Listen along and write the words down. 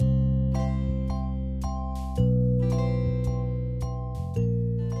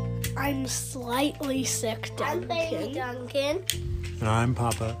I'm slightly sick, I'm playing Duncan. Duncan. And I'm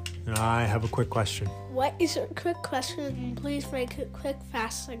Papa, and I have a quick question. What is your quick question? Please make it quick,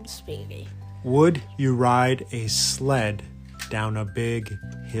 fast, and speedy. Would you ride a sled down a big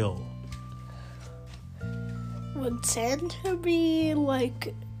hill? Would Santa be,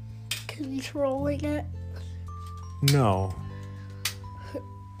 controlling it? No. Do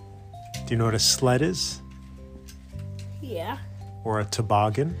you know what a sled is? Yeah. Or a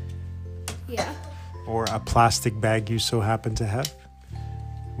toboggan? Yeah. Or a plastic bag you so happen to have?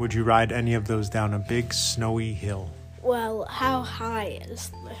 Would you ride any of those down a big snowy hill? Well, how high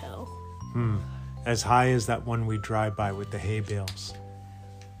is the hill? As high as that one we drive by with the hay bales.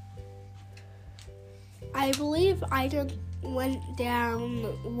 I believe I went down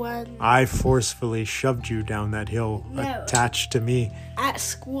one I forcefully shoved you down that hill attached to me. at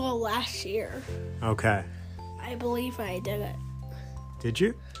school last year. Okay. I believe I did it. Did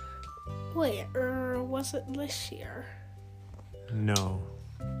you? Wait, or was it this year? No.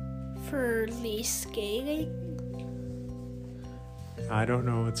 For the skating? I don't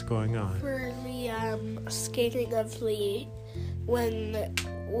know what's going on. For the skating of when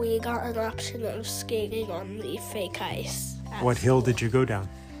we got an option of skating on the fake ice. What hill did you go down?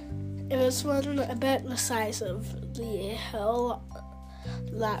 It was one about the size of the hill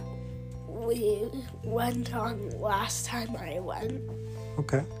that we went on last time I went.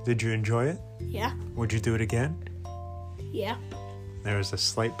 Okay. Did you enjoy it? Yeah, Would you do it again? yeah. There was a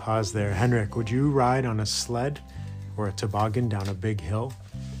slight pause there. Henrik, would you ride on a sled or a toboggan down a big hill?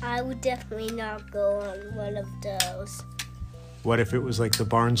 I would definitely not go on one of those. What if it was like the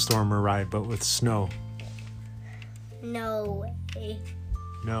Barnstormer ride but with snow? No way.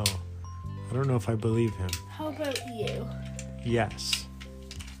 No. I don't know if I believe him. How about you? Yes.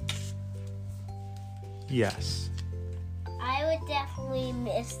 Yes. I would definitely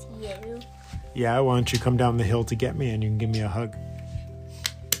miss you. Yeah, why don't you come down the hill to get me and you can give me a hug?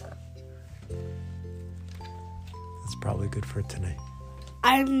 That's probably good for tonight.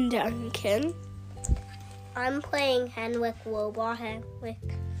 I'm Duncan. I'm playing Henwick Robot Henwick.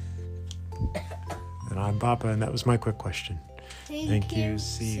 And I'm Papa, and that was my quick question. Thank you.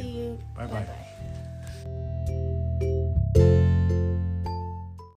 See you. Bye-bye. Bye-bye.